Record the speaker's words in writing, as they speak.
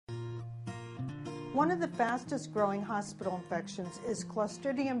One of the fastest growing hospital infections is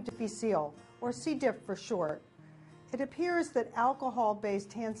Clostridium difficile, or C. diff for short. It appears that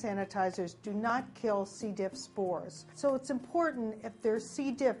alcohol-based hand sanitizers do not kill C. diff spores. So it's important, if there's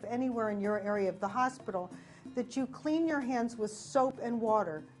C. diff anywhere in your area of the hospital, that you clean your hands with soap and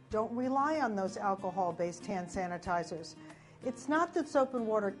water. Don't rely on those alcohol-based hand sanitizers. It's not that soap and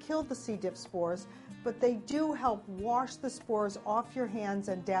water kill the C. diff spores, but they do help wash the spores off your hands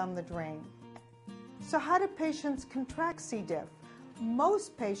and down the drain. So how do patients contract C. diff?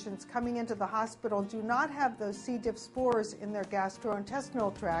 Most patients coming into the hospital do not have those C. diff spores in their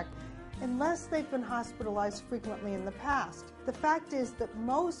gastrointestinal tract unless they've been hospitalized frequently in the past. The fact is that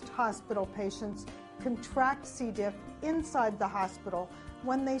most hospital patients contract C. diff inside the hospital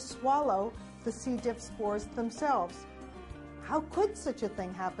when they swallow the C. diff spores themselves. How could such a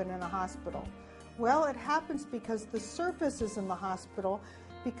thing happen in a hospital? Well, it happens because the surfaces in the hospital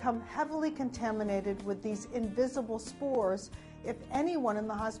become heavily contaminated with these invisible spores if anyone in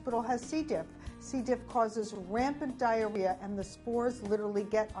the hospital has C. diff. C. diff causes rampant diarrhea and the spores literally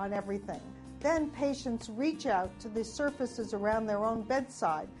get on everything. Then patients reach out to the surfaces around their own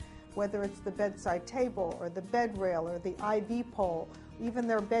bedside, whether it's the bedside table or the bed rail or the IV pole, even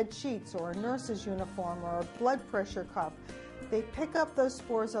their bed sheets or a nurse's uniform or a blood pressure cuff. They pick up those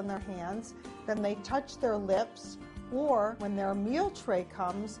spores on their hands, then they touch their lips, or when their meal tray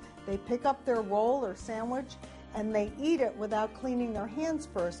comes, they pick up their roll or sandwich and they eat it without cleaning their hands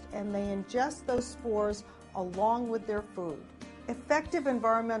first, and they ingest those spores along with their food. Effective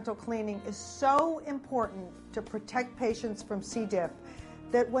environmental cleaning is so important to protect patients from C. diff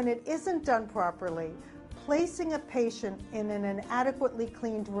that when it isn't done properly, placing a patient in an inadequately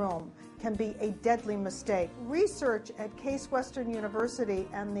cleaned room can be a deadly mistake. Research at Case Western University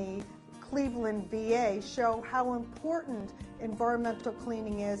and the Cleveland VA show how important environmental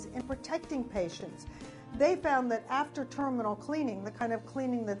cleaning is in protecting patients. They found that after terminal cleaning, the kind of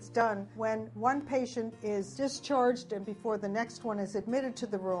cleaning that's done when one patient is discharged and before the next one is admitted to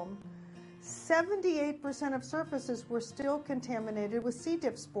the room, 78% of surfaces were still contaminated with C.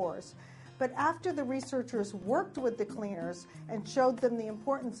 diff spores. But after the researchers worked with the cleaners and showed them the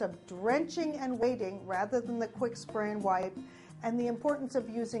importance of drenching and waiting rather than the quick spray and wipe, and the importance of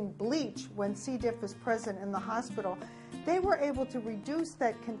using bleach when C. diff is present in the hospital, they were able to reduce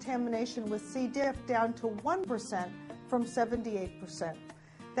that contamination with C. diff down to 1% from 78%.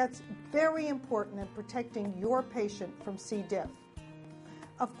 That's very important in protecting your patient from C. diff.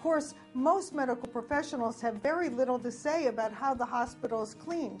 Of course, most medical professionals have very little to say about how the hospital is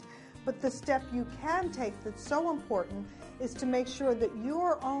cleaned, but the step you can take that's so important is to make sure that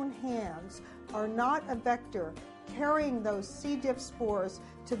your own hands are not a vector carrying those C. diff spores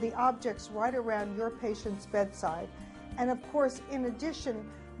to the objects right around your patient's bedside. And of course, in addition,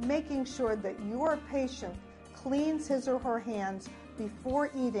 making sure that your patient cleans his or her hands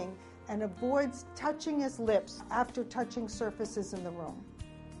before eating and avoids touching his lips after touching surfaces in the room.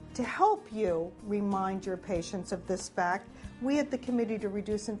 To help you remind your patients of this fact, we at the Committee to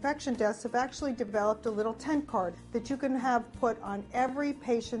Reduce Infection Deaths have actually developed a little tent card that you can have put on every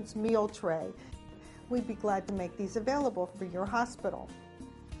patient's meal tray. We'd be glad to make these available for your hospital.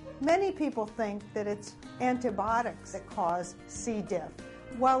 Many people think that it's antibiotics that cause C. diff.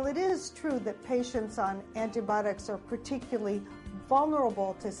 While it is true that patients on antibiotics are particularly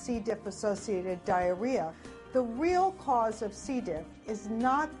vulnerable to C. diff-associated diarrhea, the real cause of C. diff is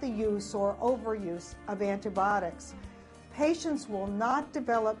not the use or overuse of antibiotics. Patients will not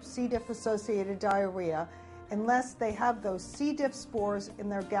develop C. diff-associated diarrhea unless they have those C. diff spores in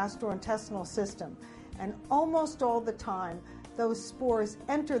their gastrointestinal system. And almost all the time, those spores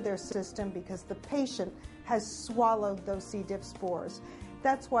enter their system because the patient has swallowed those C. diff spores.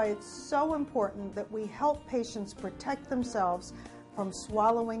 That's why it's so important that we help patients protect themselves from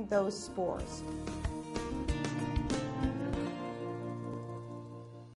swallowing those spores.